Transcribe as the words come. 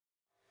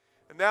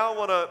And now I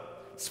want to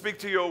speak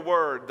to you a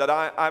word that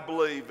I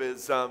believe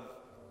is,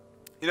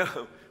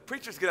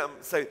 preachers get up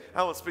and say,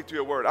 I want to speak to you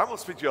a word. I'm going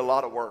to speak to you a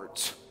lot of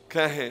words,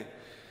 okay?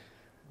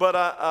 But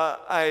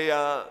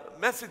a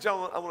message I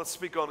want to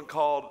speak on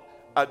called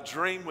A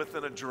Dream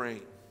Within a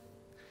Dream.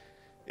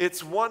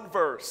 It's one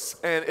verse,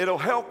 and it'll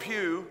help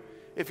you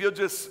if you'll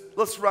just,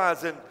 let's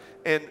rise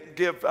and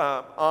give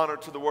honor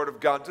to the Word of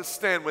God. Just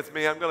stand with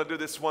me. I'm going to do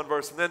this one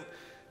verse, and then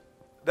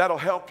that'll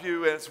help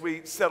you as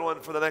we settle in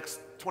for the next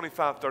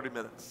 25, 30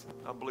 minutes.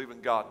 I'm believing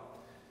God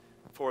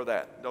for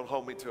that. Don't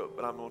hold me to it,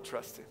 but I'm going to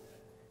trust Him.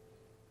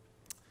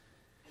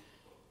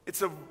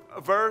 It's a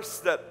verse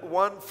that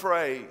one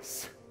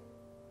phrase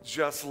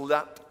just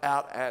leapt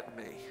out at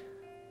me.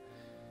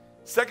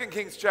 2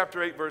 Kings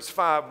chapter 8, verse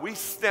 5, we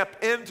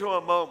step into a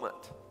moment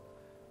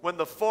when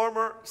the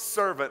former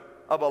servant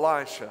of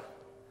Elisha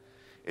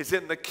is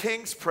in the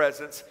king's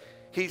presence.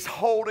 He's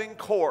holding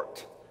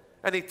court,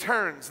 and he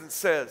turns and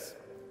says,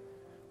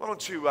 why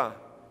don't you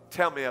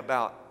tell me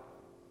about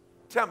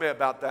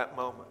that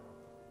moment.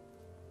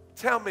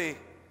 Tell me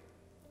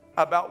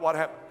about what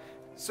happened.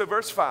 So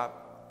verse 5,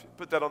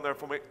 put that on there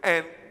for me.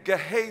 And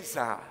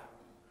Gehazi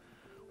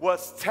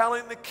was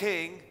telling the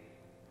king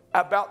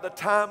about the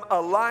time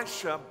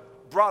Elisha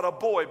brought a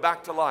boy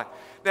back to life.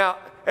 Now,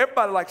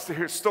 everybody likes to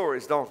hear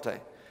stories, don't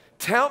they?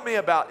 Tell me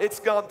about it. It's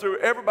gone through.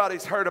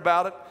 Everybody's heard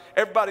about it.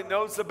 Everybody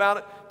knows about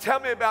it. Tell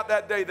me about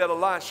that day that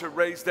Elisha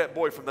raised that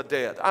boy from the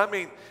dead. I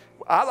mean,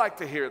 I like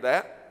to hear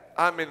that.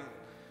 I mean,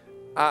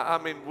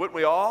 wouldn't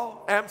we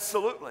all?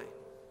 Absolutely.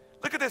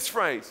 Look at this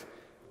phrase.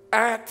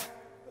 At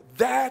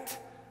that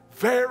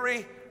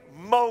very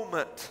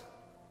moment.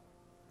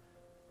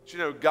 You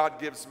know, God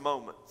gives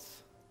moments.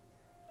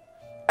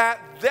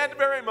 At that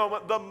very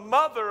moment, the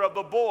mother of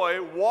the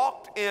boy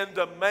walked in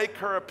to make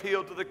her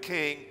appeal to the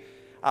king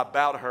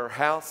about her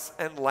house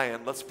and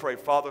land. Let's pray.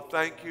 Father,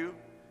 thank you.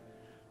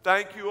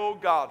 Thank you, oh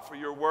God, for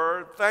your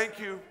word. Thank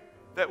you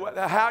that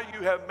how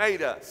you have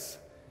made us.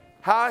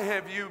 How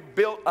have you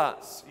built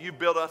us? You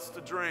built us to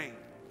dream.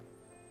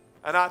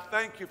 And I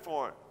thank you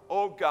for it.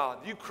 Oh God,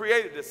 you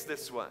created us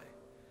this way.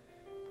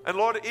 And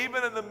Lord,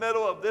 even in the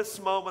middle of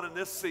this moment in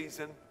this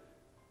season,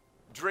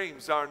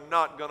 dreams are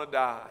not going to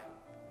die.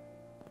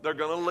 They're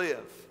going to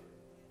live.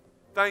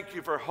 Thank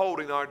you for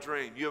holding our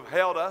dream. You have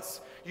held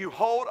us. You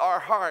hold our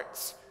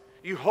hearts.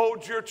 You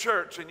hold your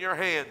church in your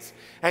hands.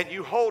 And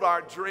you hold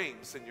our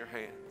dreams in your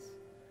hands.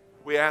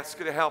 We ask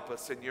you to help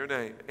us in your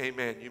name.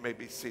 Amen. You may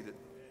be seated.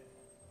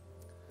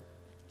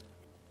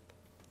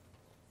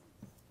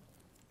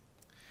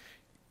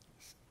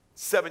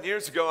 Seven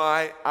years ago,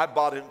 I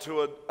bought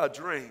into a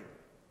dream.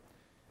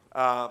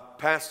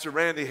 Pastor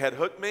Randy had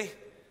hooked me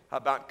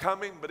about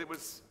coming, but it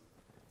was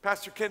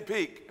Pastor Ken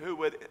Peak who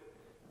would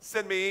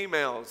send me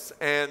emails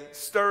and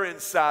stir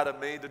inside of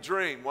me the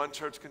dream. One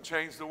church can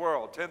change the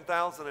world.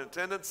 10,000 in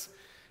attendance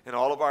and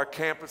all of our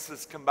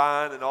campuses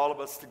combined and all of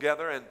us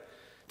together, and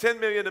 10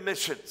 million in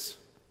missions.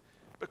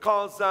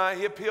 Because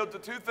he appealed to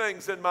two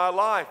things in my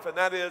life, and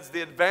that is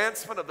the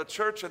advancement of the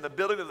church and the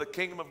building of the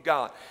kingdom of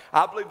God.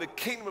 I believe the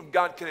kingdom of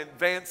God can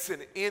advance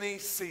in any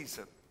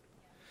season.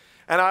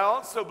 And I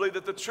also believe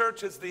that the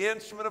church is the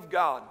instrument of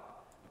God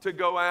to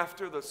go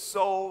after the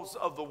souls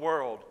of the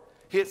world.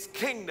 His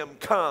kingdom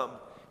come,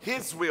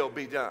 His will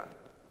be done.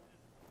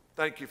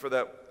 Thank you for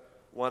that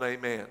one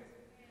amen.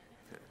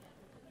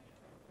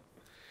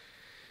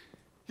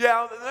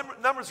 Yeah, the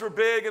numbers were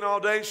big and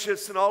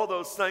audacious and all of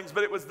those things,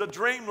 but it was the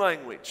dream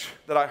language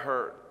that I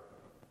heard.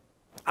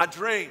 I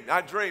dreamed.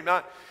 I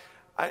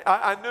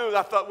knew,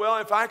 I thought, well,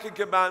 if I could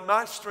combine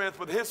my strength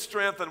with his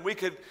strength and we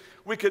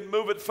could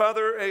move it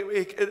further,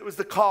 it was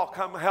the call,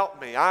 come help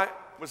me. I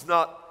was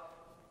not,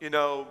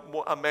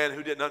 a man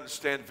who didn't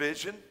understand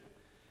vision.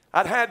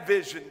 I'd had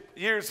vision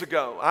years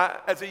ago.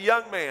 As a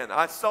young man,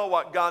 I saw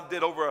what God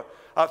did over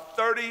a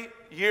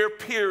 30-year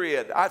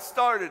period. I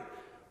started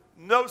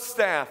no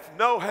staff,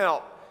 no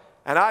help,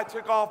 and I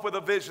took off with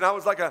a vision. I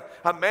was like a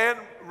man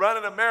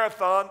running a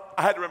marathon.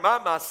 I had to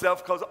remind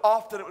myself because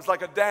often it was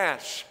like a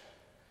dash.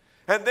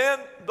 And then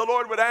the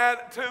Lord would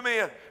add to me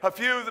a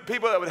few of the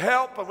people that would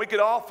help, and we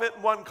could all fit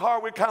in one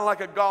car. We're kind of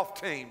like a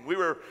golf team. We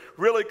were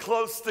really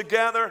close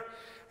together,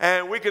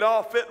 and we could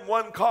all fit in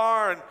one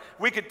car, and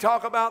we could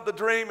talk about the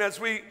dream as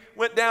we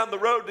went down the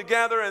road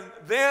together. And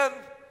then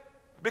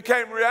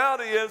became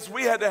reality is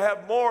we had to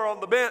have more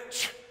on the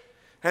bench.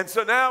 And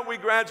so now we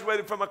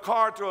graduated from a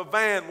car to a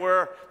van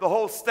where the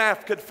whole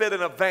staff could fit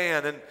in a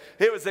van. And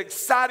it was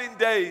exciting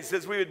days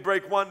as we would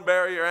break one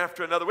barrier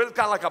after another. It was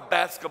kind of like a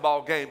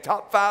basketball game.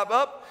 Top 5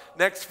 up,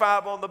 next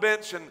 5 on the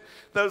bench, and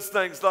those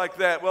things like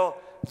that. Well,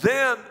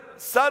 then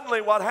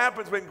suddenly what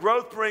happens when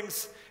growth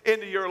brings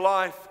into your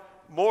life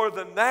more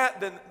than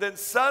that, then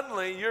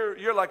suddenly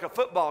you're like a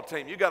football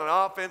team. You got an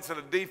offense and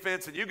a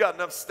defense, and you got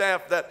enough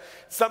staff that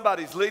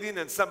somebody's leading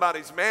and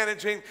somebody's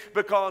managing,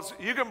 because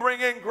you can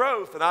bring in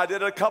growth. And I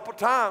did it a couple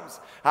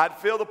times. I'd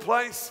fill the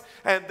place,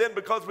 and then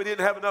because we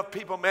didn't have enough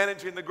people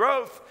managing the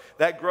growth,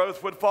 that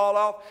growth would fall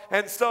off.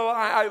 And so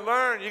I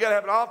learned you got to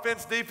have an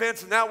offense,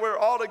 defense, and now we're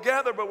all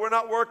together, but we're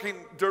not working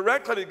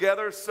directly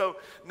together. So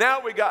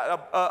now we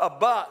got a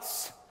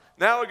bus.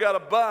 Now we got a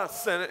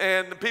bus,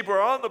 and the people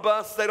are on the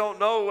bus. They don't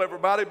know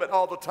everybody, but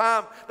all the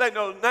time they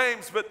know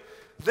names. But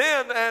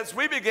then as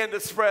we begin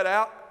to spread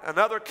out on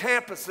other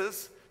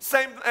campuses,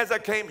 same as I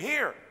came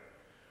here,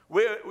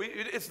 we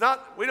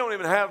don't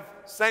even have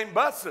same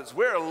buses.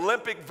 We're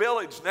Olympic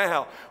Village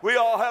now. We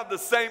all have the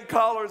same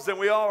colors, and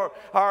we all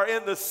are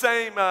in the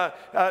same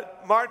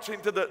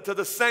marching to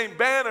the same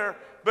banner,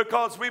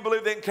 because we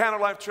believe the Encounter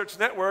Life Church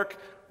Network.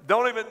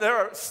 There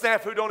are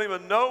staff who don't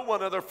even know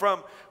one another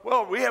from,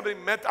 well, I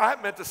haven't met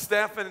the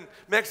staff in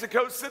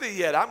Mexico City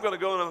yet. I'm going to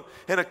go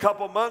in a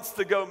couple months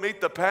to go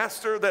meet the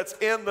pastor that's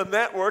in the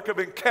network of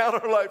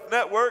Encounter Life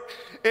Network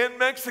in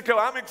Mexico.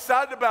 I'm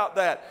excited about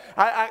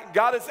that.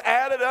 God has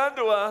added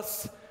unto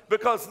us,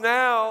 because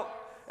now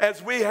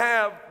as we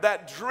have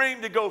that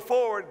dream to go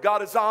forward,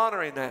 God is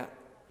honoring that.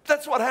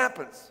 That's what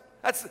happens.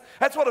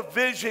 That's what a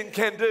vision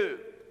can do.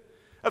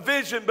 A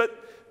vision, but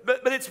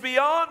it's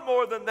beyond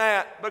more than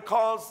that,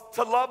 because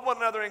to love one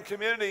another in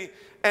community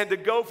and to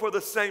go for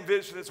the same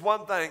vision is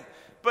one thing,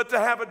 but to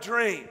have a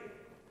dream.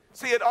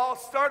 See, it all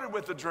started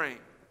with a dream.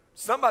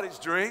 Somebody's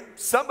dream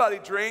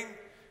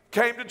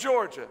came to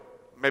Georgia.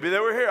 Maybe they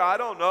were here, I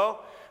don't know.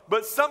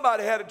 But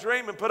somebody had a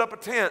dream and put up a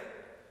tent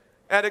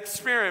and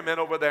experiment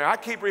over there. I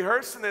keep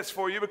rehearsing this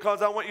for you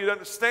because I want you to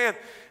understand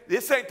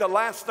this ain't the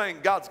last thing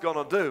God's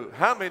going to do.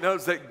 How many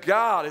knows that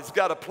God has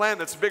got a plan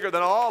that's bigger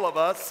than all of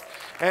us,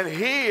 and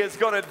He is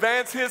going to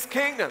advance His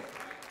kingdom?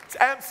 It's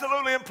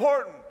absolutely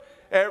important.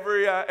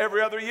 Every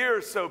other year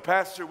or so,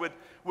 Pastor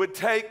would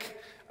take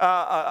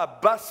a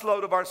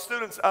busload of our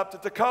students up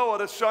to Toccoa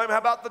to show him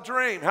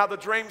how the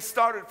dream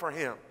started for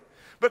him.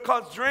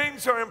 Because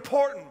dreams are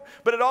important,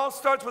 but it all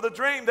starts with a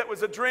dream that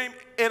was a dream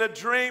in a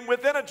dream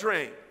within a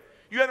dream.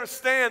 You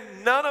understand,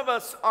 none of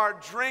us are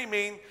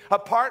dreaming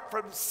apart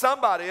from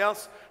somebody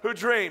else who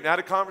dreamed. I had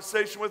a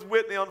conversation with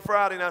Whitney on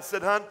Friday, and I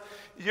said, hon,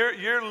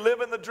 you're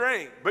living the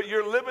dream, but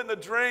you're living the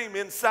dream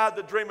inside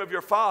the dream of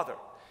your father.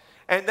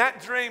 And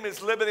that dream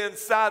is living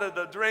inside of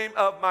the dream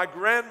of my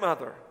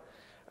grandmother.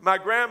 My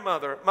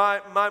grandmother,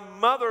 my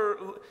mother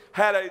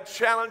had a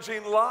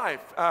challenging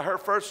life. Her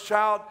first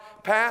child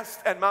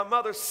passed, and my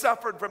mother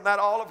suffered from that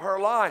all of her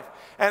life.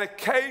 And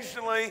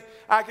occasionally,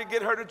 I could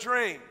get her to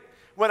dream.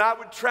 When I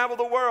would travel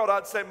the world,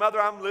 I'd say, Mother,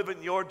 I'm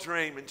living your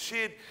dream. And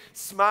she'd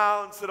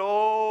smile and said,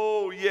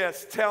 oh,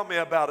 yes, tell me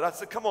about it. I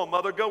said, come on,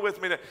 Mother, go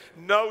with me.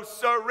 No,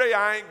 sirree,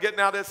 I ain't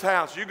getting out of this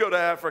house. You go to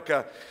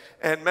Africa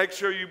and make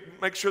sure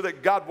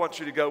that God wants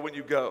you to go when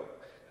you go.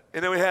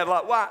 And then we had a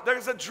lot. Why?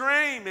 There's a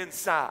dream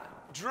inside.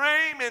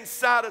 Dream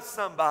inside of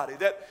somebody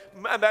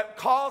that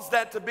caused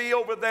that to be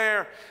over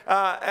there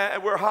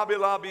where Hobby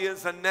Lobby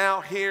is, and now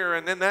here,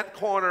 and in that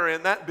corner,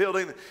 in that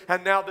building,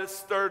 and now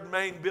this third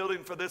main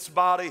building for this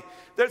body.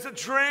 There's a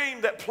dream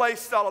that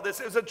placed all of this.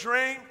 There's a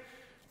dream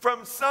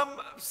from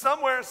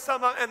somewhere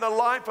in the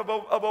life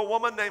of a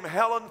woman named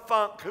Helen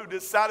Funk, who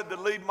decided to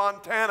leave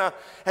Montana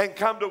and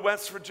come to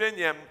West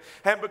Virginia.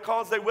 And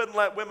because they wouldn't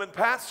let women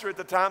pastor at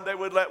the time, they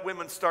would let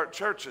women start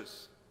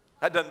churches.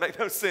 That doesn't make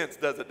no sense,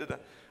 does it?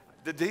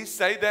 Did he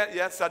say that?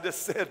 Yes, I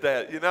just said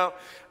that, you know.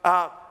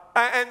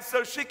 And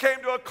so she came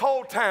to a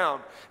coal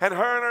town, and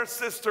her and her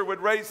sister would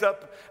raise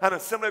up an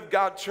Assembly of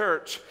God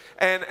church.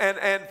 And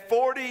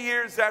 40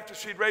 years after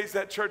she'd raised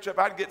that church up,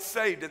 I'd get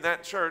saved in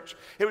that church.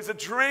 It was a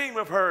dream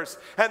of hers.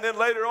 And then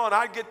later on,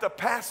 I'd get to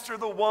pastor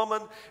the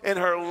woman in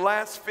her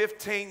last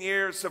 15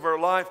 years of her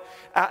life.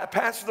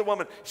 Pastor the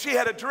woman. She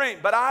had a dream,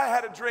 but I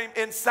had a dream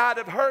inside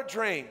of her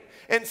dream.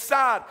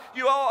 Inside,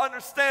 you all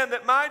understand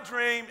that my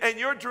dream and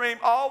your dream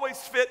always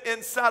fit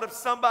inside of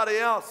somebody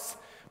else,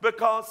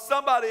 because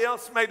somebody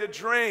else made a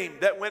dream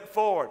that went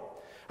forward.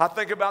 I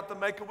think about the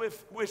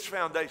Make-A-Wish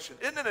Foundation.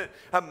 Isn't it an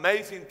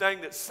amazing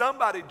thing that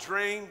somebody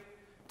dreamed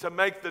to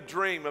make the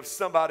dream of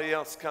somebody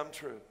else come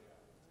true?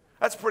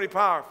 That's pretty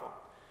powerful.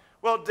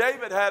 Well,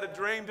 David had a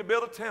dream to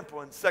build a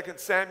temple in 2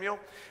 Samuel,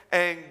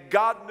 and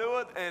God knew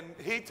it, and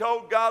he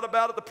told God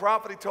about it. The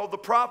prophet, he told the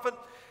prophet.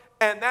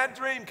 And that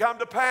dream come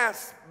to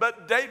pass,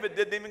 but David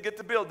didn't even get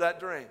to build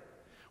that dream.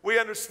 We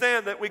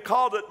understand that we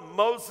called it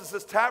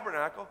Moses'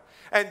 tabernacle,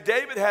 and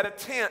David had a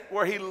tent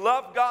where he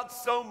loved God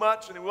so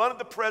much and he wanted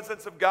the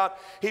presence of God.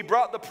 He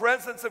brought the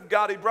presence of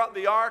God. He brought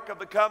the Ark of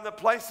the Covenant,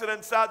 placed it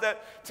inside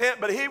that tent,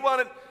 but he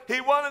wanted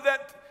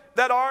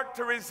that ark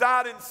to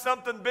reside in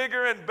something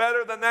bigger and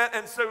better than that.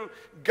 And so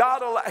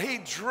he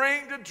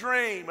dreamed a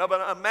dream of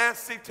a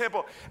massive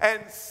temple,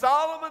 and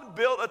Solomon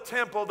built a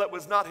temple that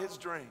was not his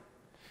dream.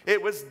 It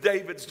was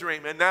David's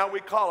dream, and now we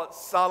call it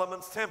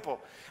Solomon's temple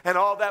and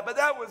all that. But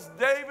that was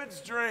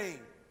David's dream.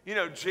 You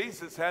know,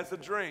 Jesus has a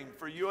dream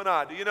for you and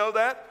I. Do you know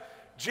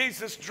that?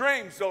 Jesus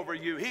dreams over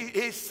you.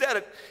 He said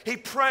it. He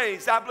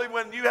prays. I believe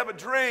when you have a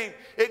dream,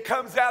 it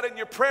comes out in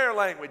your prayer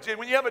language. And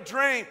when you have a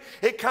dream,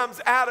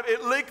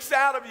 it leaks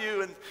out of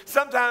you. And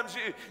sometimes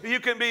you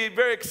can be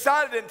very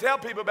excited and tell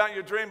people about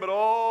your dream, but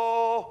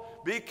oh,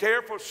 be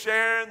careful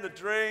sharing the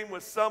dream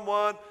with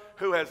someone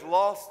who has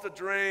lost a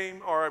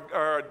dream or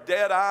are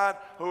dead-eyed,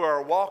 who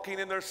are walking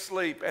in their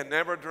sleep and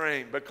never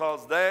dream,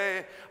 because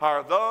they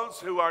are those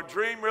who are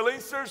dream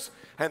releasers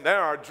and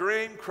there are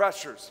dream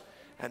crushers.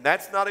 And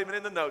that's not even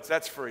in the notes.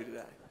 That's free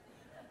today.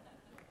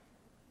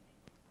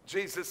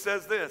 Jesus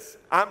says this,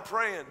 I'm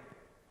praying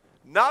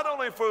not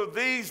only for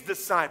these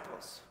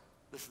disciples,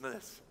 listen to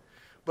this,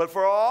 but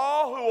for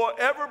all who will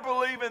ever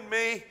believe in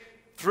me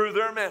through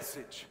their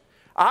message.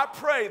 I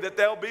pray that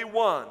they'll be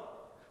one.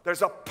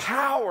 There's a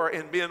power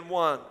in being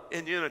one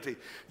in unity.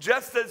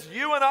 Just as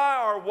you and I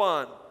are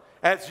one,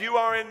 as you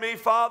are in me,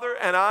 Father,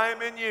 and I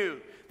am in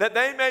you, that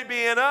they may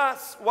be in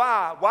us.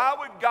 Why? Why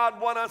would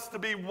God want us to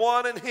be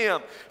one in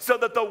Him? So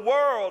that the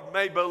world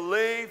may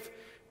believe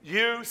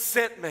you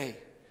sent me.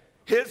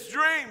 His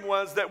dream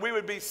was that we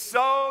would be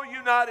so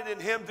united in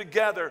Him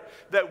together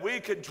that we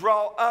could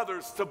draw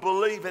others to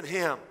believe in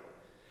Him.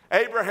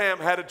 Abraham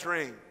had a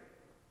dream.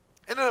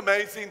 Isn't it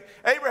amazing?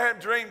 Abraham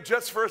dreamed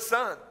just for a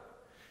son.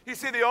 You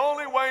see, the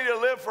only way to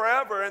live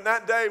forever in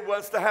that day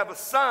was to have a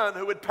son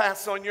who would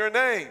pass on your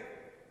name.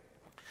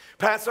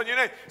 Pass on your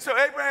name. So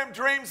Abraham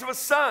dreams of a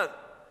son.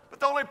 But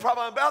the only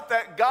problem about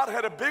that, God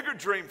had a bigger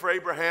dream for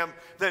Abraham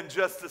than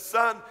just a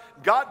son.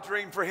 God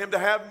dreamed for him to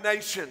have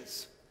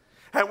nations.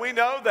 And we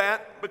know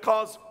that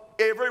because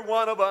every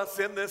one of us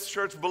in this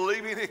church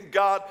believing in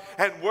God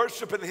and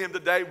worshiping Him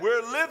today,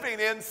 we're living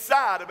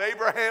inside of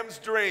Abraham's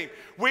dream.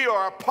 We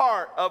are a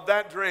part of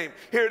that dream.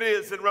 Here it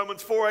is in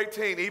Romans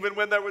 4:18. Even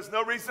when there was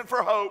no reason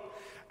for hope,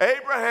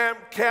 Abraham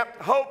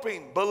kept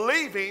hoping,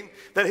 believing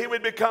that he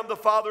would become the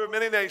father of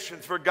many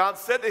nations. For God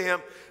said to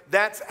him,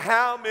 that's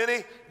how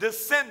many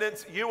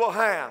descendants you will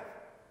have.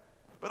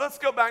 But let's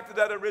go back to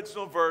that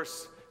original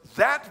verse.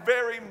 That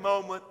very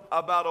moment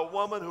about a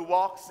woman who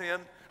walks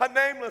in, a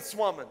nameless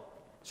woman.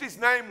 She's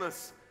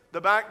nameless.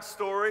 The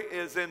backstory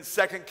is in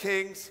 2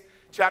 Kings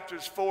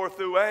chapters 4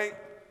 through 8.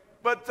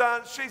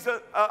 But she's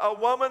a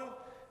woman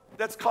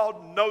that's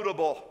called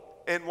notable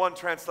in one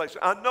translation.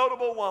 A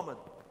notable woman.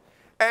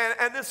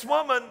 And this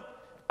woman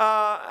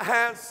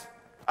has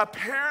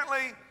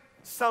apparently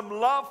some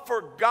love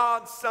for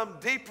God, some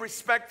deep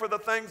respect for the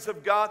things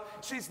of God.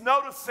 She's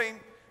noticing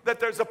that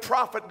there's a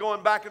prophet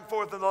going back and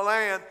forth in the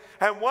land.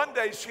 And one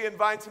day she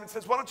invites him and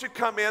says, why don't you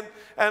come in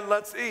and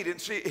let's eat? And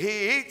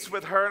he eats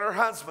with her and her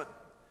husband.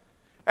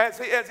 As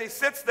he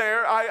sits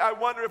there, I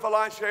wonder if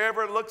Elisha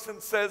ever looks and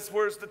says,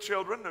 where's the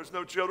children? There's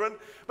no children.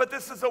 But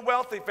this is a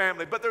wealthy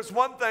family. But there's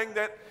one thing,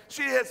 that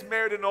she has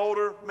married an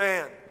older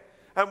man.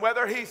 And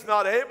whether he's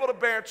not able to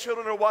bear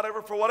children or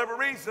whatever, for whatever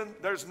reason,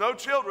 there's no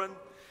children.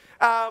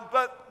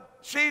 But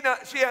she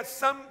has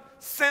some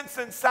sense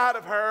inside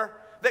of her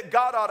that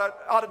God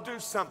ought to do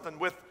something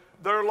with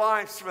their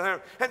lives for them.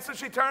 And so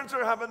she turns to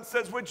her husband and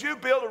says, would you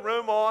build a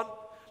room on?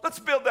 Let's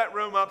build that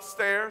room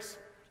upstairs.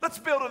 Let's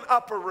build an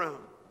upper room.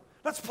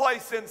 Let's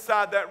place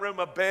inside that room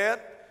a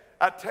bed,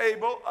 a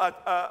table,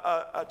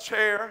 a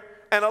chair,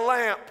 and a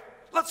lamp.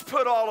 Let's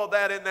put all of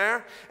that in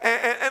there.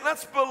 And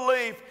let's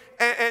believe.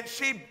 And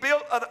she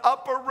built an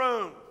upper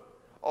room.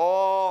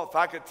 Oh, if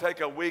I could take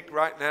a week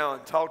right now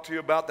and talk to you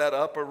about that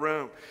upper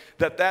room.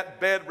 That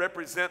bed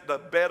represented the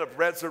bed of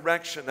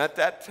resurrection.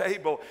 That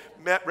table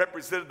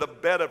represented the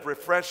bed of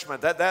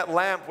refreshment. That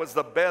lamp was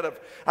the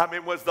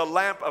was the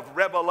lamp of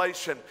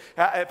revelation.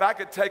 If I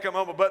could take a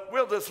moment, but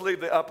we'll just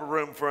leave the upper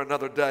room for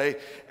another day.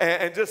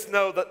 And just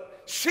know that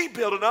she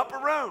built an upper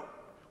room.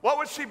 What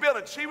was she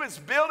building? She was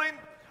building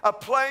a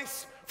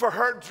place for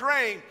her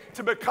dream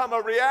to become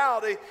a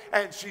reality,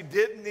 and she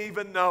didn't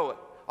even know it.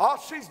 All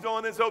she's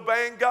doing is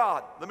obeying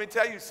God. Let me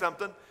tell you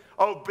something.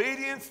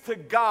 Obedience to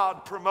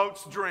God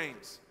promotes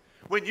dreams.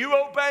 When you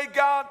obey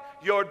God,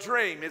 your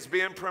dream is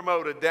being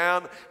promoted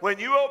down. When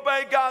you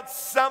obey God,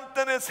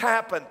 something has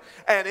happened.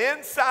 And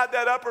inside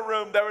that upper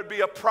room, there would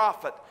be a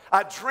prophet,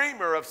 a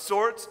dreamer of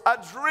sorts,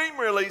 a dream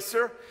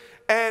releaser.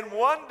 And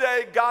one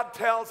day, God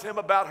tells him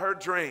about her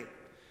dream.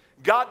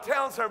 God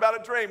tells her about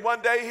a dream.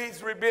 One day,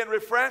 he's being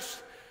refreshed,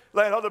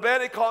 laying on the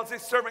bed. He calls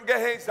his servant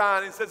Gehazi,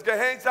 and he says,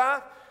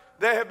 Gehazi,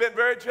 they have been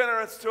very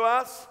generous to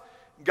us.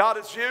 God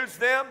has used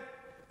them.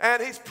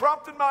 And he's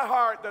prompted my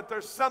heart that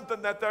there's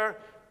something that they're,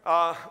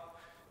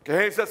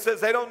 Gehazi says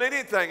they don't need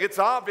anything. It's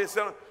obvious.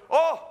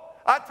 Oh,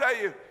 I tell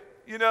you,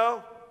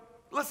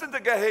 listen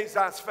to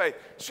Gehazi's faith.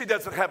 She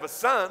doesn't have a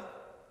son.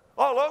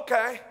 Oh,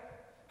 okay.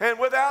 And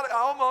without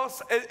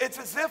it's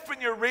as if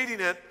when you're reading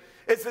it,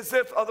 it's as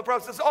if the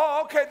prophet says,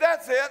 oh, okay,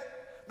 that's it.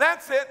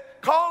 That's it.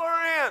 Call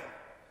her in.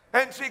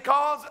 And she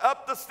calls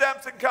up the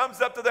steps and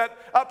comes up to that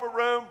upper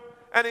room.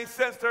 And he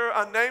says to her,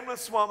 a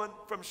nameless woman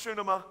from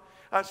Shunammite,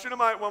 a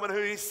Shunammite woman,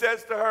 who he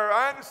says to her,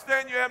 I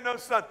understand you have no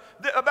son.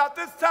 About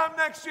this time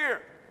next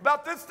year, you're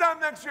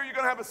going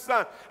to have a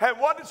son. And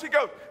what did she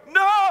go?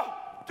 No,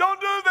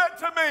 don't do that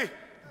to me.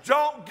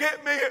 Don't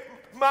get me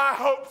my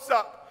hopes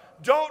up.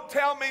 Don't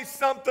tell me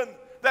something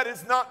that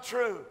is not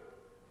true.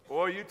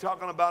 Boy, you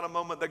talking about a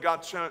moment that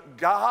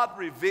God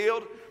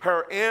revealed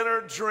her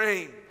inner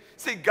dream.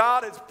 See,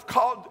 God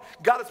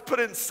has put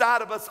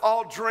inside of us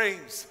all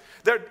dreams.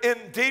 They're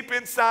deep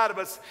inside of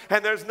us,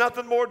 and there's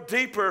nothing more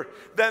deeper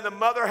than the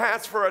mother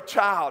has for a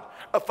child,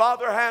 a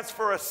father has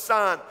for a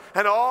son,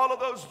 and all of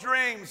those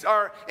dreams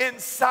are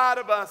inside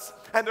of us,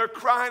 and they're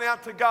crying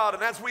out to God.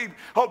 And as we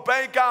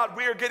obey God,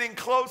 we are getting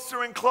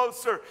closer and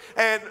closer.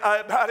 And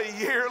about a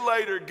year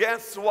later,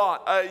 guess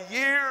what? A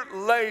year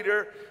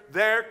later,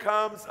 there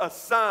comes a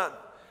son.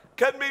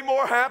 Couldn't be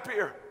more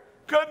happier.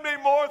 Couldn't be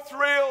more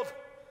thrilled.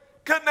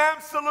 Couldn't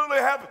absolutely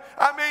have,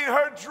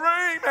 her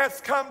dream has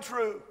come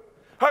true.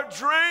 Her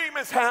dream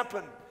has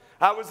happened.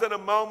 I was in a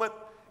moment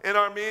in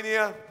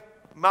Armenia.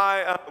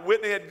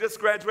 Whitney had just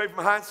graduated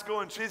from high school,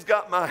 and she's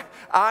got my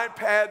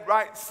iPad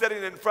right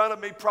sitting in front of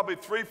me, probably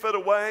 3 feet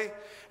away.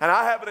 And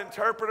I have an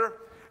interpreter,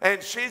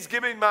 and she's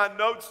giving my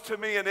notes to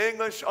me in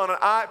English on an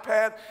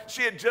iPad.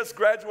 She had just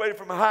graduated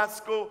from high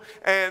school,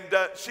 and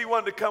she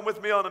wanted to come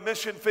with me on a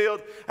mission field.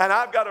 And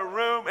I've got a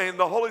room, and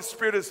the Holy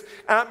Spirit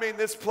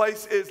this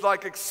place is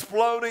like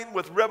exploding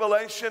with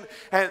revelation,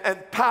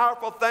 and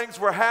powerful things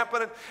were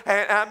happening.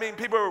 And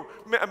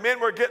men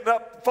were getting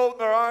up, folding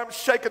their arms,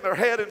 shaking their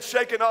head, and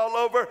shaking all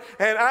over.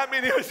 And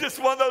it was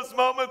just one of those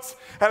moments.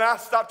 And I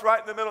stopped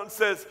right in the middle and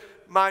says,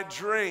 my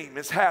dream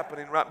is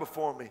happening right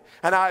before me.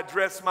 And I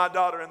addressed my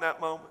daughter in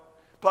that moment.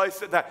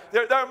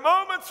 There are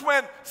moments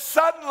when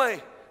suddenly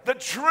the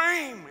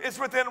dream is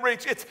within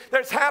reach.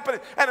 There's happening.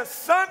 And a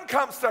son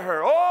comes to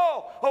her.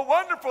 Oh, a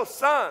wonderful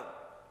son.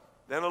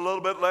 Then a little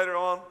bit later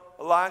on,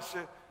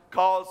 Elisha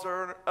calls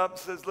her up and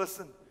says,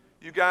 listen,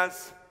 you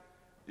guys,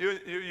 you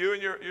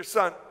and your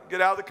son,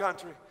 get out of the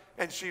country.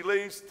 And she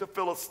leaves to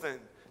Philistine,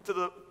 to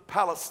the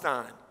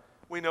Palestine.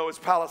 We know it's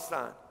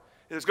Palestine.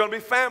 There's going to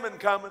be famine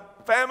coming.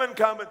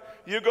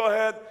 You go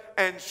ahead.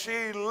 And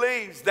she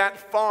leaves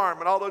that farm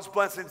and all those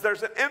blessings.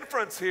 There's an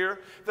inference here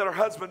that her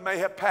husband may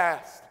have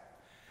passed.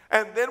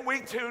 And then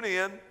we tune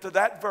in to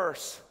that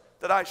verse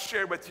that I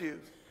shared with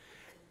you.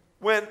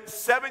 When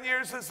 7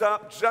 years is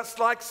up, just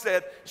like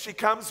said, she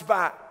comes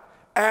back.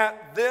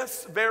 At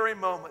this very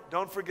moment,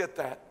 don't forget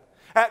that.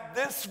 At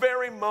this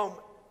very moment,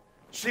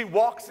 she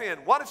walks in.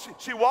 What is she?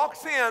 She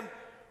walks in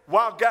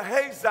while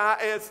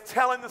Gehazi is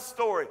telling the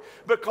story.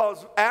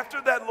 Because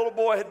after that little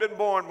boy had been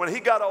born, when he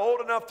got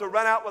old enough to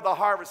run out with the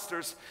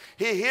harvesters,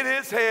 he hit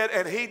his head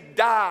and he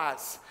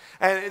dies.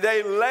 And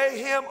they lay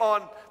him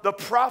on the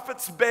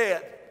prophet's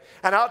bed.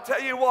 And I'll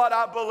tell you what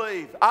I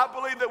believe. I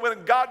believe that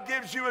when God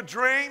gives you a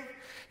dream,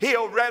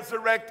 He'll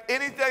resurrect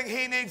anything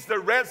He needs to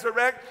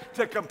resurrect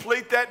to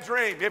complete that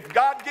dream. If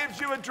God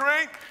gives you a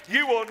dream,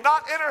 you will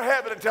not enter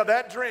heaven until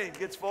that dream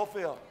gets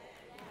fulfilled.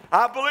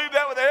 I believe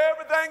that with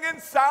everything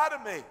inside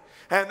of me.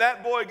 And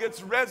that boy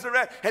gets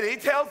resurrected. And he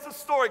tells the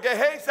story.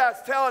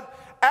 Gehazi's telling,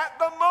 at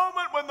the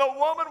moment when the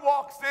woman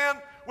walks in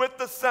with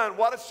the son,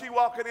 what is she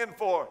walking in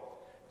for?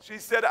 She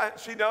said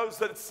she knows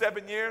that it's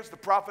 7 years. The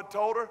prophet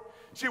told her.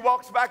 She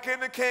walks back in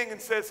the king and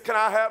says, can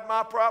I have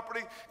my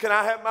property? Can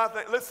I have my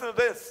thing? Listen to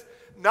this.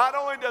 Not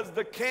only does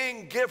the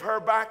king give her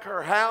back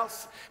her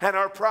house and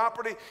her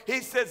property,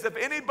 he says if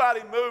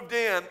anybody moved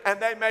in and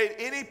they made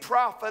any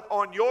profit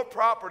on your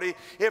property,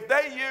 if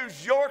they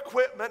used your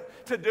equipment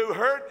to do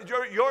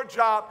your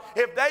job,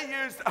 if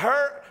they used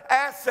her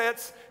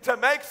assets to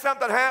make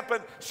something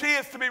happen, she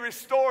is to be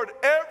restored.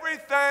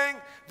 Everything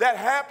that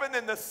happened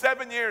in the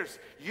 7 years.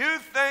 You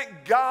think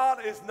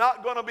God is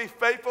not going to be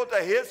faithful to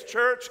His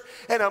church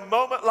in a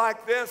moment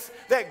like this?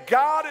 That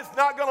God is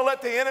not going to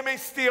let the enemy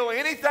steal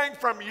anything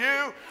from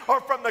you or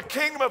from the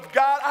kingdom of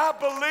God? I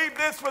believe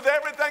this with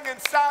everything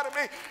inside of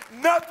me.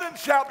 Nothing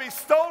shall be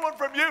stolen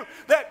from you.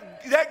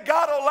 That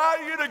God will allow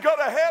you to go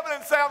to heaven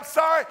and say, I'm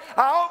sorry,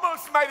 I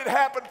almost made it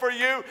happen for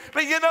you.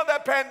 But you know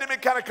that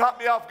pandemic kind of caught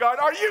me off guard.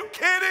 Are you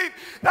kidding?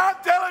 I'm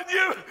telling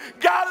you,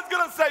 God is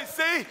going to say,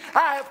 see,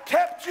 I have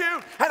kept you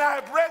and I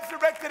have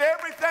resurrected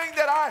everything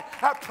that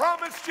I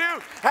promised you,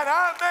 and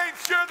I made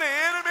sure the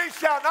enemy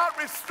shall not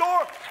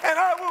restore, and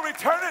I will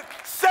return it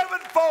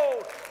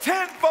sevenfold,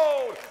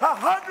 tenfold,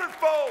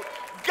 100-fold.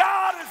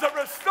 God is a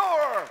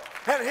restorer,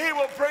 and He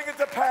will bring it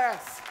to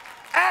pass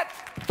at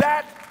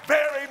that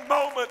very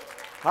moment.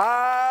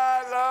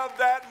 I love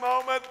that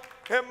moment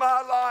in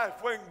my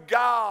life when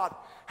God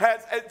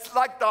has, it's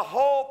like the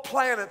whole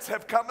planets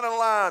have come in a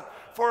line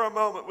for a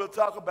moment. We'll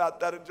talk about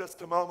that in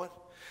just a moment.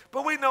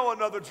 But we know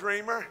another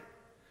dreamer.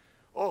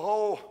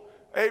 Oh,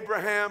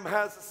 Abraham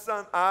has a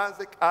son,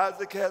 Isaac.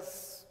 Isaac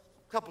has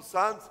a couple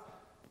sons,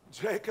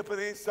 Jacob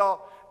and Esau.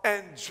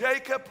 And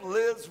Jacob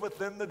lives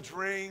within the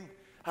dream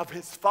of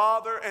his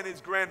father and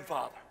his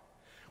grandfather.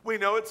 We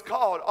know it's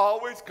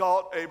always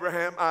called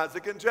Abraham,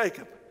 Isaac, and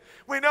Jacob.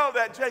 We know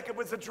that Jacob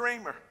was a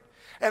dreamer.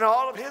 And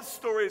all of his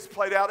story is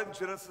played out in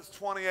Genesis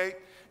 28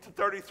 to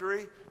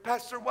 33.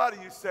 Pastor, why do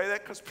you say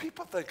that? Because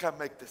people think I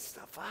make this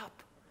stuff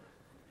up.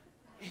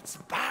 It's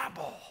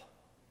Bible.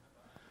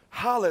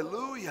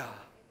 Hallelujah.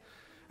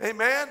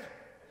 Amen.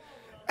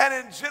 And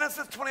And in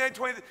Genesis 28,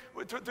 20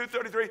 through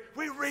 33,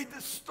 we read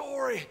the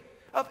story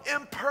of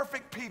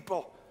imperfect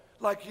people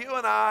like you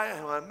and I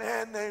and a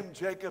man named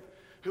Jacob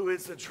who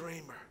is a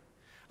dreamer.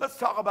 Let's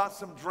talk about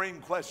some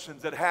dream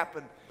questions that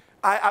happen.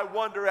 I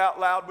wonder out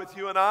loud with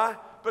you and I,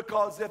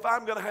 because if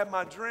I'm going to have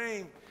my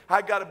dream,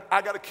 I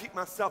gotta keep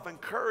myself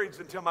encouraged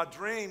until my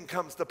dream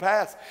comes to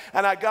pass.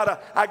 And I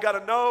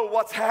gotta know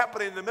what's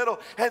happening in the middle.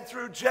 And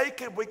through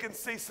Jacob, we can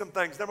see some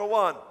things. Number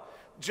one,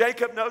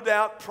 Jacob, no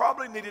doubt,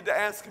 probably needed to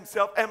ask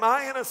himself, am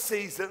I in a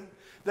season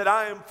that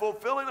I am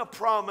fulfilling a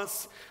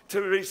promise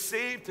to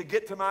receive to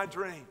get to my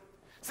dream?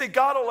 See,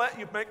 God will let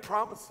you make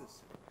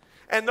promises.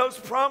 And those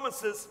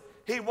promises,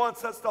 he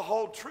wants us to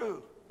hold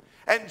true.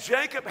 And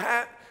Jacob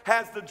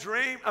has the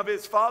dream of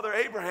his father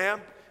Abraham,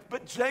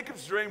 but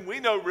Jacob's dream, we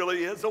know,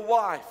 really is a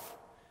wife.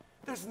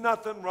 There's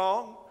nothing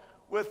wrong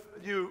with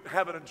you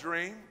having a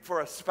dream for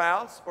a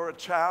spouse or a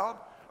child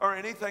or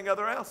anything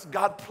other else.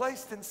 God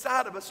placed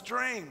inside of us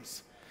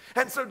dreams.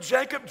 And so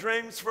Jacob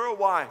dreams for a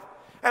wife.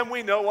 And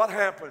we know what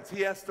happens.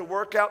 He has to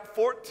work out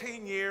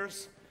 14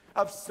 years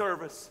of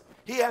service.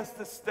 He has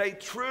to stay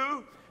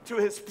true to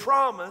his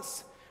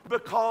promise,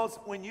 because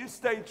when you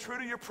stay true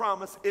to your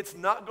promise, it's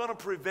not going to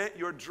prevent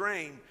your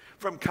dream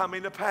from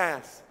coming to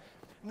pass.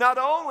 Not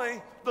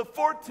only the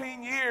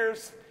 14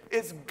 years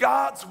is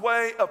God's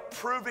way of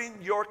proving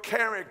your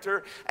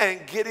character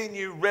and getting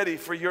you ready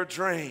for your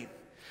dream.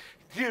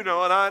 You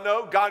know and I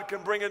know God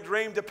can bring a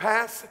dream to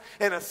pass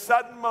in a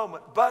sudden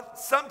moment, but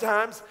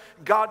sometimes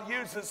God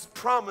uses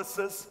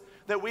promises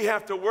that we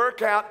have to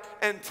work out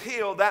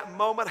until that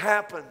moment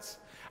happens.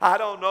 I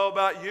don't know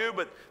about you,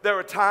 but there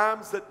are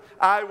times that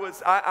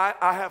I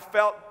have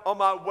felt on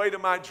my way to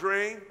my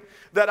dream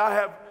that I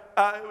have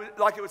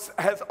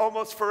has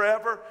almost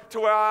forever, to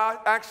where I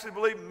actually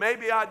believe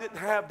maybe I didn't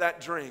have that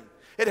dream.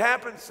 It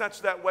happened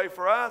such that way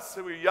for us.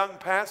 We were young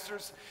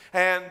pastors,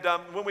 and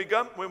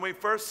when we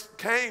first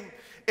came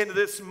into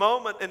this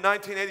moment in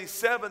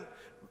 1987,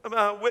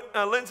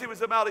 Lindsay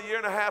was about a year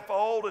and a half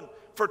old, and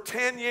for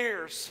 10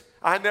 years,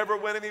 I never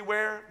went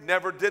anywhere,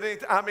 never did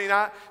anything.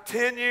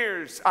 10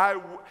 years,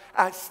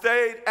 I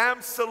stayed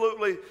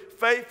absolutely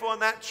faithful in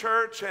that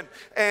church,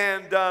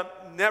 and I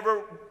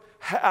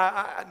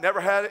never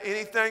had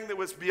anything that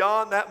was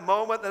beyond that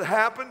moment that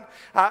happened.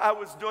 I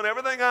was doing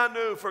everything I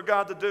knew for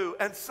God to do.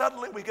 And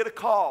suddenly we get a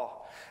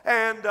call.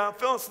 And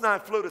Phyllis and I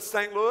flew to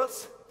St.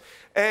 Louis.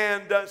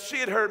 And she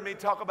had heard me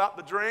talk about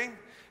the dream.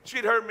 She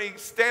had heard me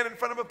stand in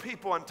front of a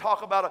people and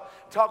talk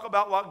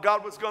about what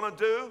God was going to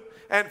do.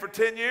 And for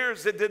 10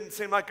 years, it didn't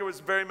seem like there was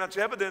very much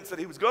evidence that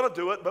he was going to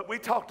do it, but we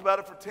talked about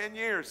it for 10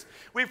 years.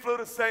 We flew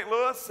to St.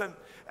 Louis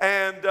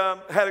and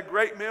had a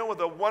great meal with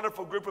a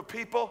wonderful group of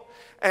people,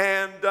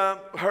 and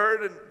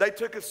and they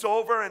took us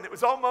over, and it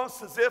was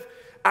almost as if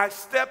I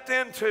stepped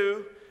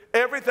into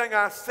everything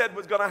I said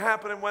was going to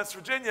happen in West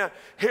Virginia.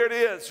 Here it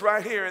is,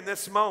 right here in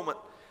this moment.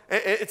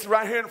 It's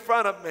right here in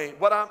front of me,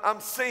 what I'm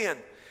seeing.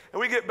 And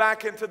we get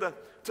back into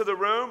the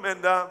room,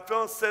 and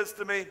Phyllis says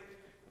to me,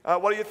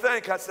 what do you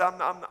think? I said,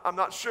 I'm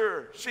not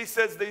sure. She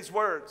says these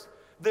words,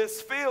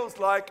 "This feels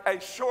like a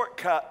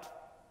shortcut."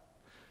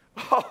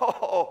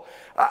 Oh,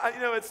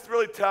 it's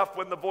really tough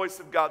when the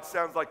voice of God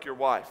sounds like your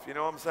wife. You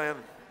know what I'm saying?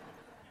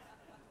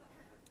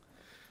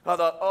 I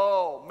thought,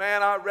 oh,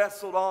 man, I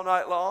wrestled all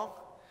night long.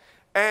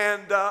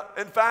 And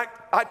in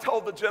fact, I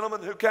told the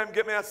gentleman who came to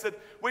get me, I said,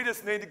 we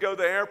just need to go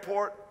to the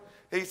airport.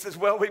 He says,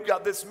 well, we've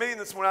got this meeting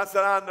this morning. I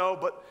said, I know,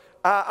 but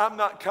I'm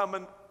not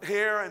coming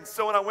here. And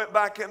so when I went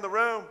back in the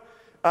room,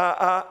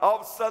 all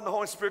of a sudden the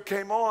Holy Spirit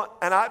came on,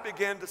 and I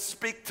began to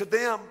speak to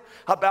them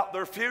about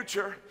their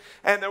future.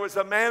 And there was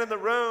a man in the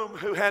room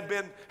who had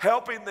been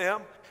helping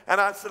them. And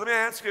I said, let me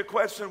ask you a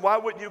question. Why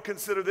wouldn't you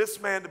consider this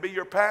man to be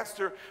your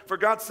pastor? For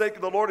God's sake,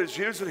 the Lord is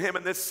using him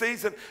in this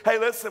season. Hey,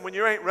 listen, when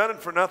you ain't running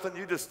for nothing,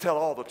 you just tell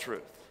all the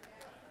truth.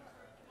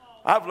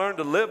 I've learned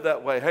to live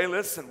that way. Hey,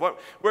 listen,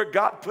 where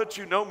God puts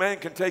you, no man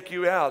can take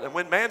you out. And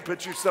when man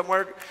puts you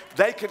somewhere,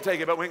 they can take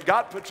it. But when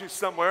God puts you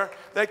somewhere,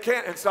 they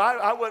can't. And so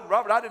I wasn't,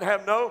 Robert, I didn't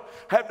have no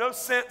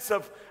sense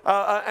of,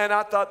 and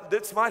I thought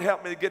this might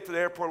help me to get to the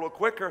airport a little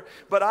quicker.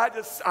 But I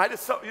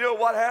just saw, you know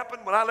what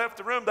happened? When I left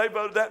the room, they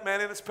voted that man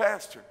in as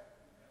pastor.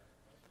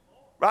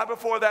 Right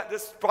before that,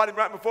 just probably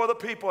right before the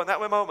people in that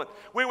moment.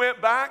 We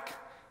went back,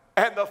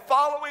 and the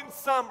following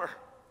summer,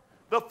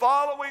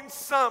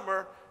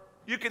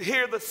 you could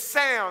hear the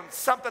sound.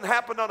 Something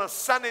happened on a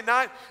Sunday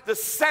night. The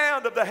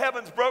sound of the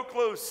heavens broke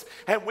loose,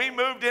 and we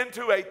moved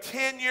into a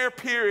 10-year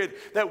period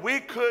that we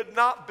could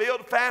not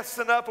build fast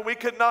enough, and we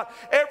could not.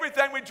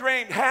 Everything we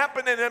dreamed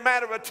happened in a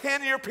matter of a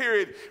 10-year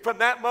period. From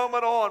that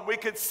moment on, we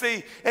could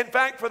see. In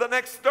fact, for the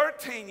next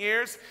 13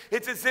 years,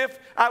 it's as if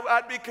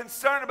I'd be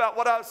concerned about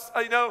what I was,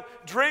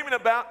 dreaming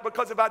about,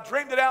 because if I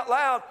dreamed it out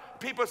loud,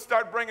 people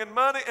started bringing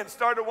money and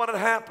started wanting to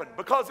happen,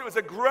 because it was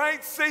a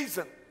great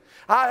season.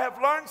 I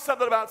have learned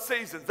something about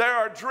seasons. There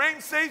are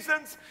dream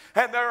seasons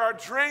and there are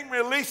dream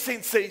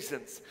releasing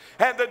seasons.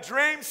 And the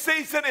dream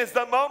season is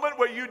the moment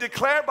where you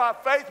declare by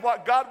faith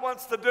what God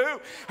wants to do.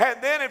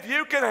 And then if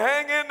you can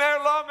hang in there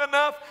long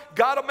enough,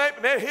 God will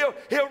make,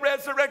 he'll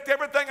resurrect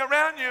everything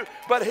around you.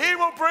 But he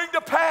will bring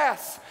to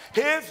pass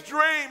his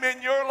dream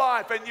in your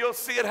life and you'll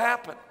see it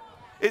happen.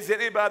 Is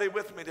anybody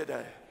with me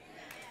today?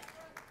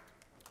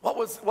 What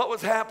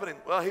was happening?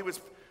 Well, he was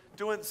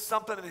doing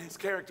something in his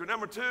character.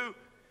 Number two,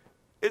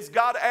 is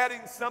God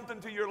adding something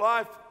to your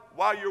life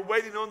while you're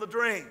waiting on the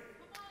dream?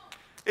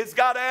 Is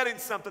God adding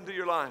something to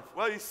your life?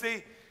 Well, you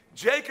see,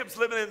 Jacob's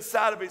living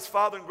inside of his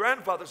father and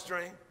grandfather's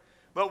dream.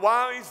 But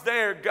while he's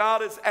there,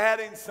 God is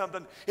adding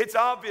something. It's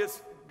obvious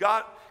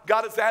God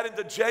is adding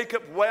to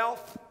Jacob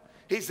wealth.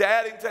 He's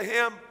adding to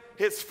him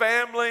his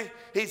family.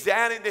 He's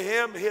adding to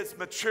him his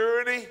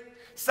maturity.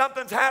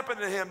 Something's happened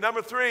to him.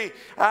 Number three,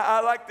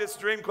 I like this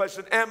dream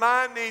question. Am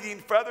I needing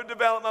further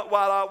development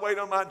while I wait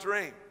on my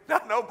dream? Now,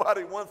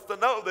 nobody wants to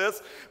know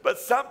this, but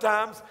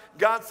sometimes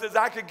God says,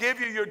 I could give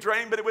you your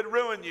dream, but it would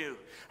ruin you.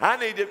 I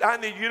need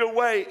you to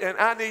wait, and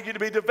I need you to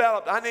be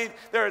developed.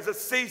 There is a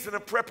season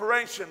of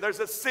preparation. There's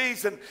a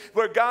season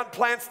where God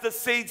plants the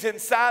seeds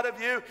inside of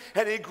you,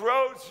 and he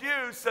grows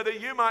you so that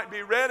you might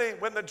be ready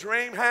when the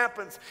dream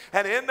happens.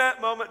 And in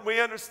that moment, we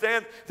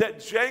understand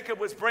that Jacob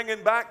was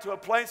bringing back to a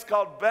place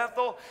called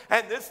Bethel,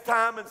 and this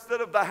time,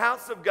 instead of the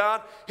house of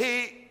God,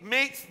 he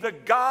meets the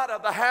God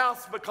of the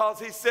house because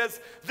he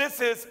says,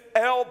 this is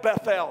El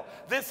Bethel.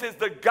 This is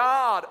the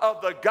God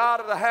of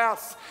the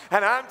house.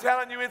 And I'm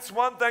telling you, it's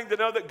one thing to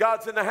know that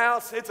God's in the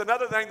house. It's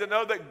another thing to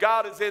know that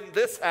God is in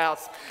this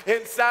house,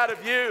 inside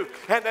of you,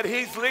 and that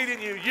he's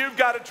leading you. You've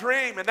got a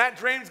dream, and that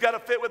dream's got to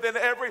fit within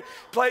every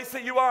place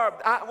that you are.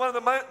 One of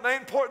the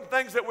main important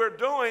things that we're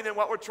doing and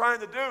what we're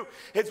trying to do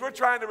is we're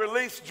trying to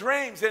release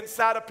dreams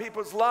inside of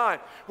people's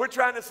lives. We're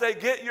trying to say,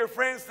 get your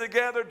friends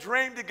together,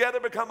 dream together,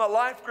 become a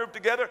life group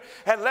together,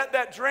 and let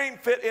that dream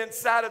fit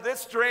inside of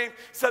this dream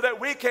so that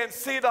we can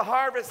see the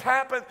harvest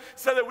happen,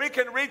 so that we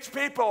can reach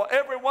people.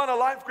 Everyone, a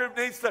life group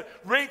needs to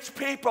reach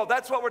people.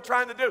 That's what we're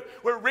trying to do.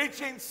 We're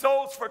reaching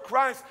souls for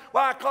Christ.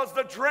 Why? Because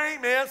the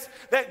dream is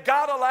that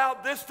God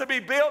allowed this to be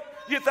built.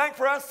 You think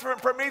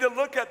for me to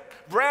look at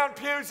brown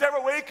pews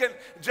every week and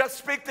just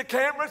speak to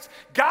cameras?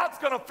 God's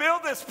going to fill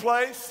this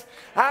place.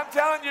 I'm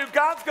telling you,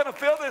 God's going to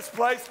fill this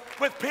place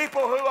with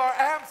people who are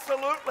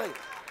absolutely,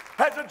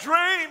 has a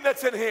dream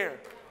that's in here.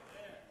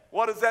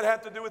 What does that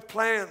have to do with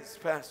plans,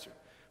 Pastor?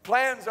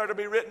 Plans are to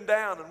be written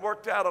down and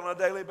worked out on a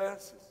daily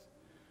basis.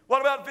 What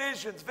about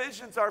visions?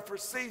 Visions are for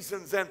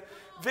seasons, and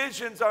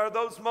visions are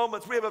those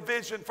moments. We have a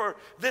vision for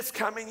this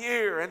coming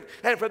year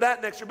and for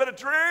that next year. But a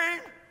dream,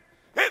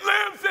 it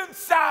lives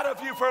inside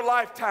of you for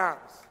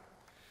lifetimes.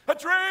 A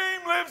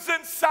dream lives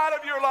inside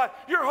of your life.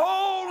 Your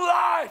whole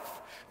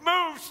life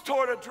moves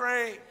toward a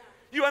dream.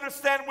 You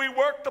understand, we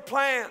work the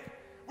plan.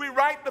 We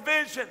write the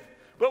vision,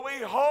 but we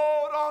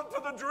hold on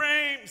to the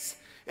dreams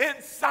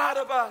inside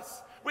of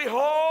us. We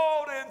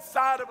hold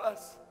inside of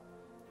us.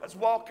 I was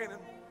walking and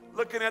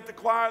looking at the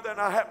choir there,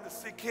 and I happened to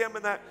see Kim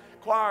in that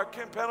choir,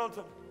 Kim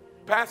Pendleton.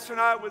 Pastor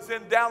and I was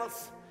in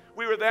Dallas.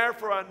 We were there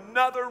for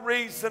another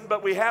reason,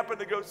 but we happened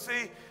to go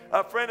see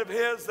a friend of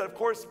his that, of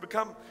course,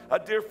 become a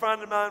dear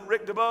friend of mine,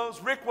 Rick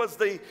DeBose. Rick was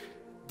the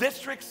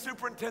district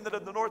superintendent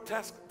of the North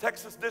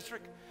Texas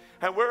district.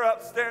 And we're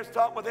upstairs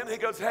talking with him. He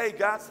goes, hey,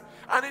 guys,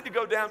 I need to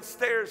go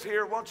downstairs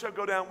here. Won't you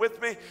go down with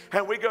me?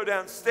 And we go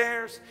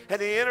downstairs, and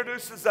he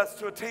introduces us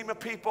to a team of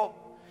people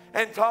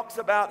and talks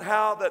about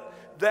how that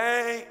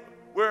they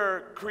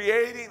were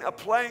creating a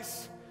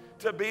place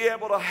to be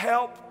able to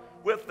help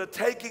with the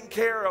taking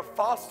care of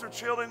foster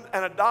children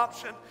and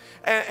adoption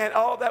and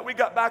all that. We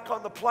got back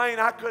on the plane.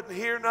 I couldn't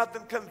hear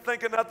nothing, couldn't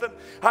think of nothing.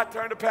 I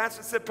turned to Pastor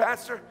and said,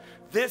 Pastor,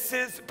 this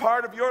is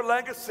part of your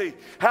legacy,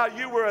 how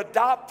you were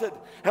adopted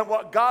and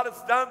what God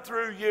has done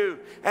through you.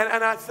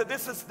 And I said,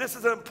 this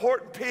is an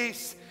important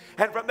piece.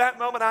 And from that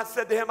moment, I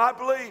said to him, I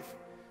believe,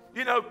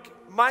 you know,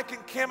 Mike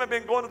and Kim have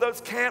been going to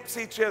those camps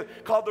each year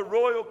called the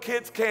Royal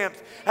Kids Camps,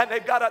 and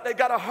they've got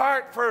a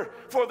heart for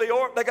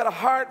they got a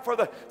heart for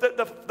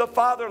the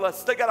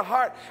fatherless. They got a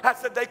heart. I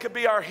said they could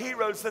be our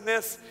heroes in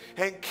this.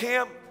 And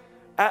Kim,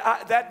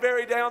 that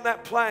very day on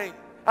that plane,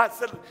 I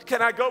said,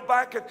 can I go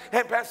back?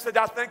 And Pastor said,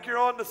 I think you're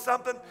on to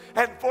something.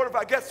 And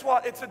Fortify, guess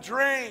what? It's a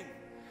dream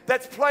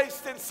that's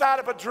placed inside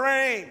of a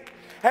dream.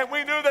 And we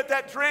knew that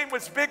that dream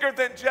was bigger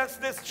than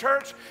just this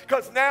church,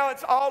 because now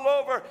it's all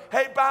over.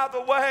 Hey, by the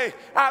way,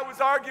 I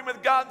was arguing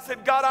with God and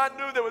said, God, I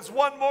knew there was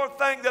one more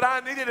thing that I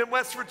needed in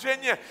West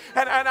Virginia.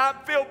 And I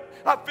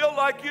feel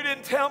like you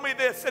didn't tell me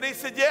this. And he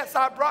said, yes,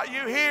 I brought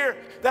you here,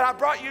 that I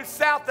brought you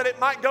south, that it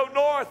might go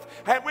north.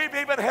 And we've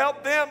even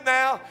helped them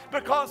now,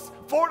 because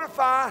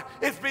Fortify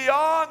is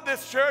beyond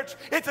this church.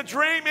 It's a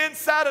dream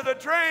inside of the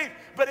dream,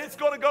 but it's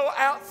going to go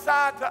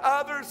outside to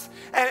others,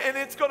 and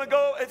it's going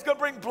to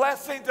bring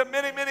blessing to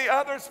many, many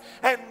others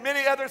and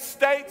many other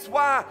states.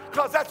 Why?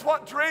 Because that's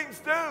what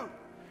dreams do.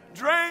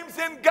 Dreams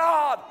in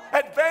God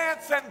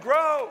advance and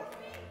grow.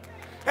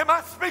 Am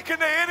I speaking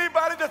to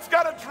anybody that's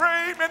got a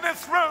dream in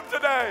this room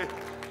today?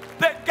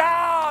 That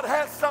God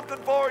has something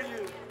for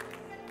you.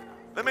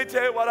 Let me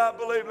tell you what I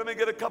believe. Let me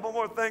get a couple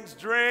more things.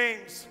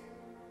 Dreams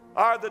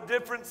are the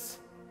difference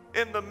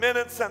in the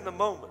minutes and the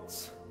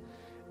moments.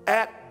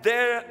 At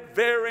that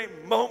very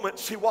moment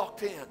she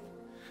walked in.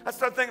 I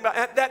started thinking about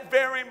at that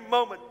very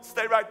moment.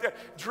 Stay right there.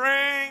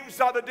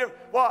 Dreams are the difference.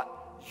 What?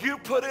 You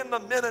put in the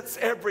minutes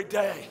every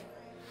day.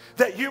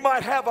 That you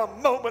might have a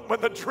moment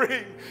when the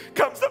dream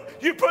comes up.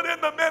 You put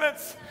in the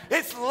minutes.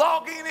 It's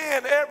logging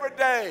in every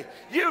day.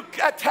 You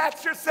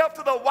attach yourself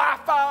to the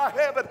Wi-Fi of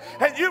heaven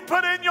and you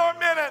put in your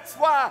minutes.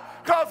 Why?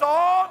 Because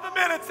all the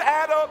minutes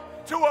add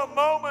up to a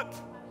moment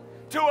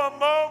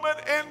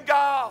in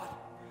God.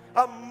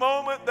 A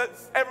moment that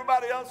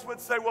everybody else would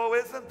say, well,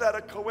 isn't that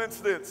a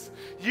coincidence?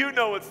 You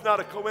know it's not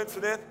a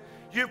coincidence.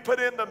 You put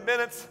in the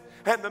minutes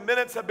and the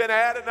minutes have been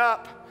adding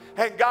up.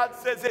 And God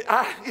says,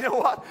 you know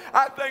what?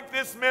 I think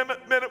this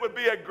minute would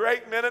be a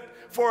great minute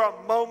for a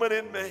moment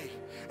in me.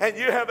 And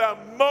you have a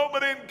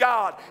moment in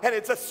God. And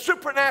it's a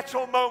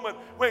supernatural moment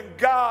when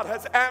God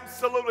has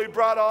absolutely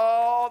brought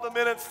all the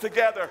minutes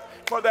together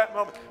for that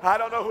moment. I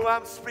don't know who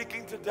I'm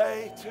speaking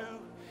today to.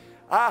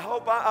 I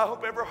hope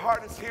every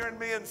heart is hearing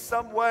me in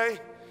some way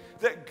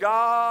that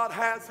God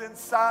has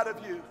inside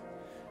of you.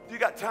 You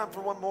got time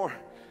for one more?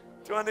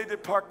 Do I need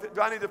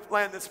to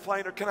land this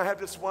plane, or can I have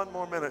just one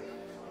more minute?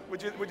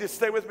 Would you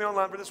stay with me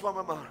online for just one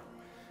more moment?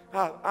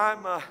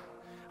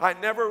 I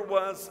never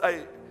was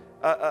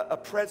a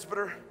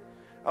presbyter.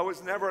 I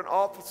was never an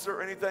officer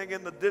or anything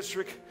in the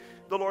district.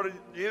 The Lord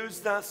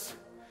used us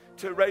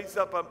to raise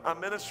up a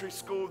ministry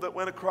school that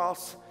went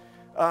across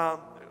all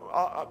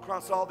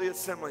the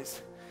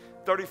assemblies.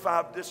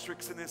 35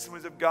 districts in the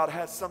Assemblies of God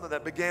has something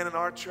that began in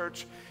our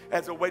church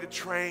as a way to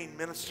train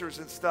ministers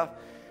and stuff.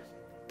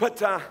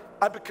 But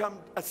I become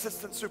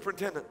assistant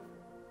superintendent.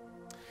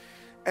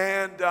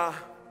 And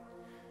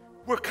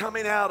we're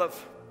coming out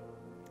of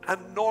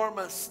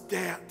enormous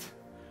debt.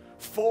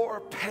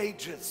 4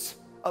 pages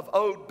of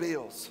owed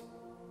bills.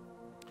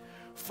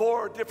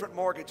 4 different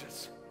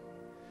mortgages.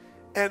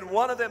 And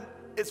one of them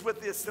is with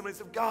the Assemblies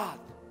of God.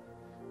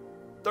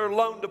 Their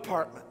loan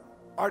department,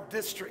 our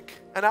district.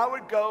 And I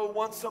would go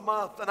once a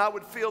month and I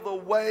would feel the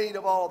weight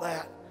of all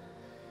that.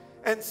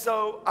 And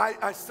so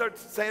I started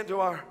saying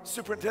to our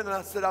superintendent,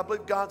 I said, I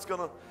believe God's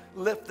going to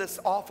lift this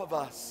off of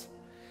us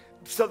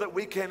so that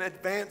we can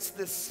advance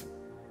this.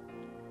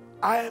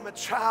 I am a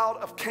child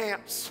of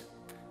camps.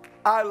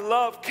 I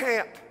love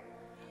camp.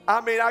 I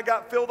mean, I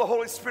got filled with the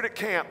Holy Spirit at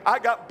camp. I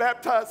got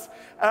baptized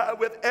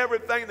with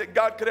everything that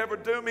God could ever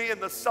do me in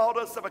the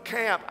sawdust of a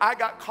camp. I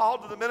got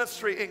called to the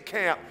ministry in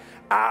camp.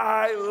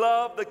 I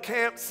love the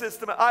camp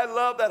system. I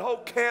love that whole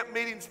camp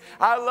meetings.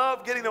 I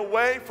love getting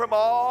away from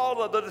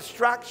all of the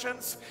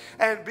distractions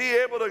and be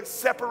able to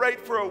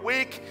separate for a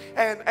week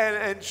and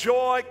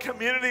enjoy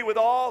community with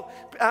all.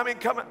 I mean,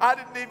 I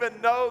didn't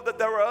even know that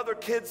there were other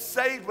kids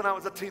saved when I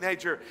was a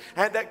teenager,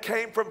 and that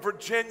came from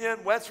Virginia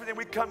and West Virginia.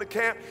 We'd come to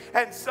camp,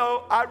 and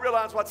so I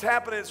realized what's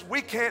happening is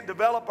we can't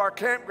develop our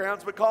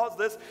campgrounds because of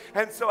this,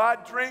 and so I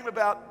dream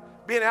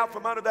about being out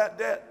from under that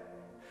debt.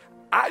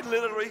 I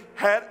literally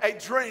had a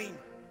dream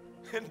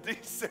in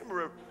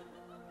December.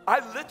 I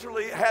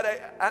literally had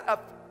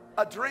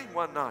a dream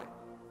one night.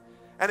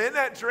 And in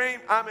that dream,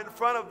 I'm in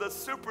front of the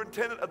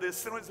superintendent of the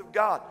Assemblies of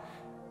God,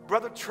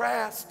 Brother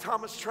Trask,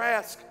 Thomas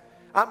Trask.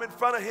 I'm in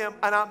front of him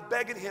and I'm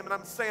begging him and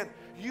I'm saying,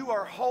 you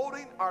are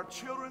holding our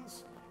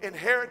children's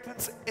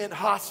inheritance in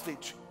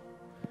hostage.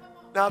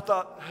 Now I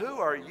thought, who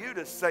are you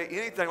to say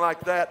anything like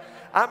that?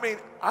 I mean,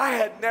 I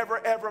had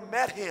never ever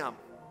met him.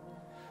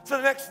 So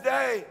the next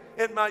day,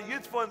 in my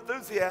youthful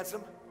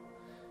enthusiasm,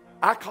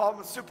 I called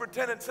the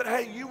superintendent and said,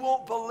 hey, you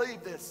won't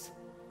believe this.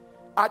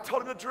 I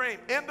told him the dream.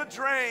 In the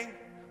dream,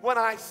 when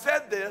I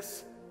said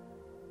this,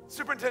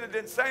 superintendent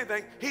didn't say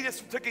anything. He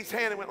just took his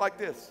hand and went like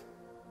this.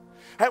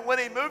 And when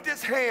he moved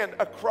his hand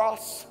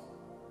across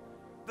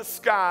the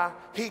sky,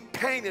 he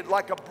painted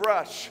like a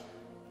brush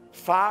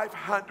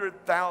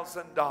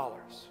 $500,000.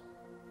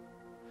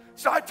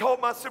 So I told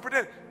my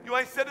superintendent, you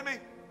ain't said to me,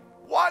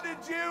 what did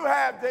you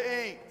have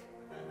to eat?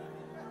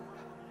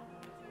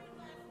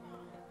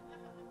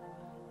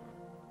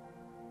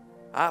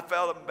 I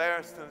felt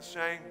embarrassed and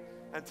ashamed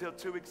until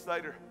 2 weeks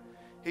later.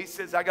 He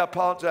says, I got to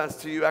apologize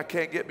to you. I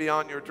can't get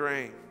beyond your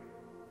dream.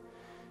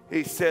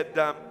 He said,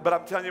 but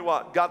I'm telling you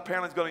what, God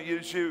apparently is going to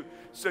use you,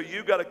 so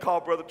you got to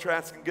call Brother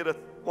Trask and get an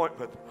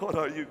appointment. What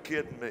are you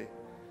kidding me?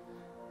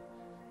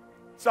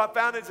 So I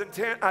found his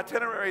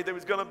itinerary that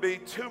was going to be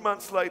 2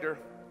 months later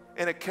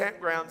in a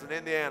campgrounds in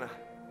Indiana.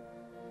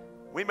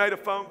 We made a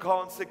phone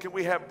call and said, can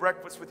we have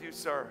breakfast with you,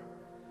 sir?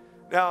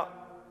 Now,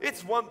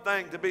 it's one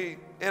thing to be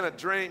in a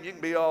dream. You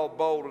can be all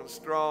bold and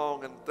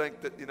strong and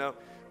think that, you know.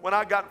 When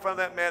I got in front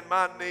of that man,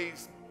 my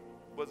knees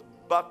was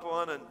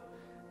buckling,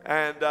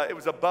 and it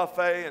was a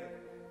buffet, and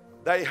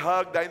they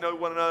hugged. They know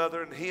one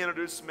another, and he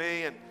introduced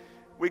me, and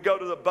we go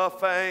to the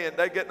buffet, and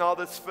they're getting all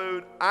this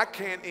food. I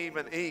can't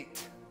even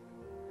eat.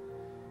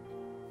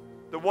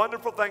 The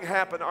wonderful thing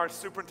happened. Our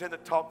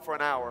superintendent talked for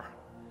an hour.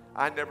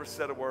 I never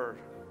said a word.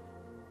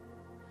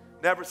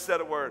 Never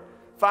said a word.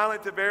 Finally,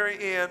 at the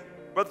very end,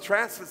 Brother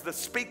Trask is the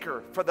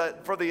speaker for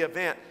the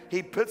event.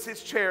 He puts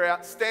his chair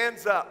out,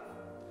 stands up,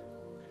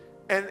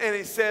 and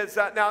he says,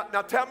 now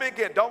tell me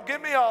again, don't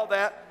give me all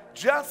that,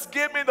 just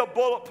give me the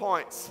bullet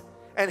points.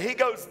 And he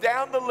goes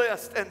down the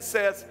list and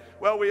says,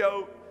 well, we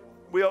owe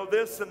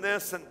this and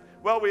this, and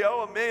well, we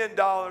owe $1 million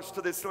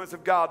to the Assemblies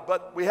of God,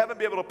 but we haven't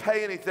been able to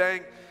pay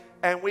anything,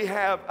 and we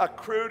have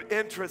accrued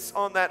interest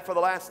on that for the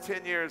last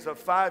 10 years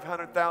of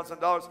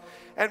 $500,000.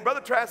 And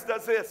Brother Trask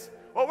does this.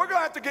 Well, we're going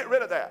to have to get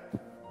rid of that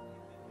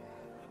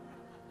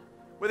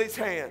with his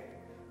hand.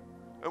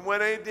 And when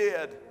he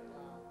did,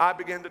 I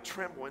began to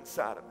tremble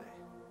inside of me.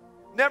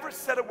 Never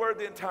said a word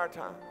the entire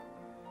time.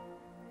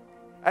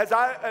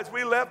 As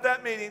we left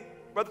that meeting,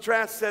 Brother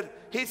Trask said,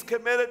 he's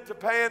committed to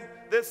paying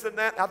this and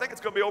that. I think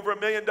it's going to be over $1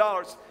 million.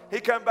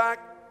 He come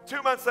back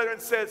 2 months later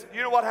and says,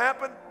 you know what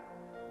happened?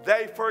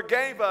 They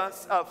forgave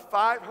us of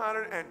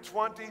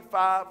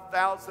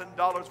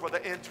 $525,000 worth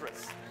of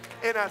interest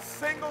in a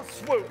single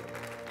swoop.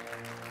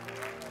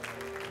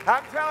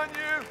 I'm telling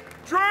you,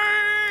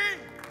 dream!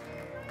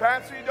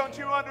 Pastor, don't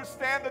you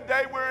understand the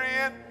day we're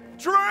in?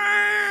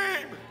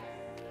 Dream!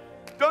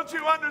 Don't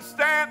you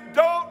understand?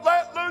 Don't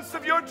let loose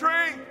of your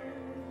dream.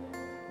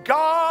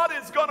 God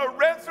is going to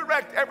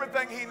resurrect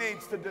everything he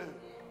needs to do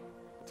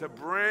to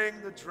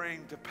bring the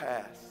dream to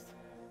pass.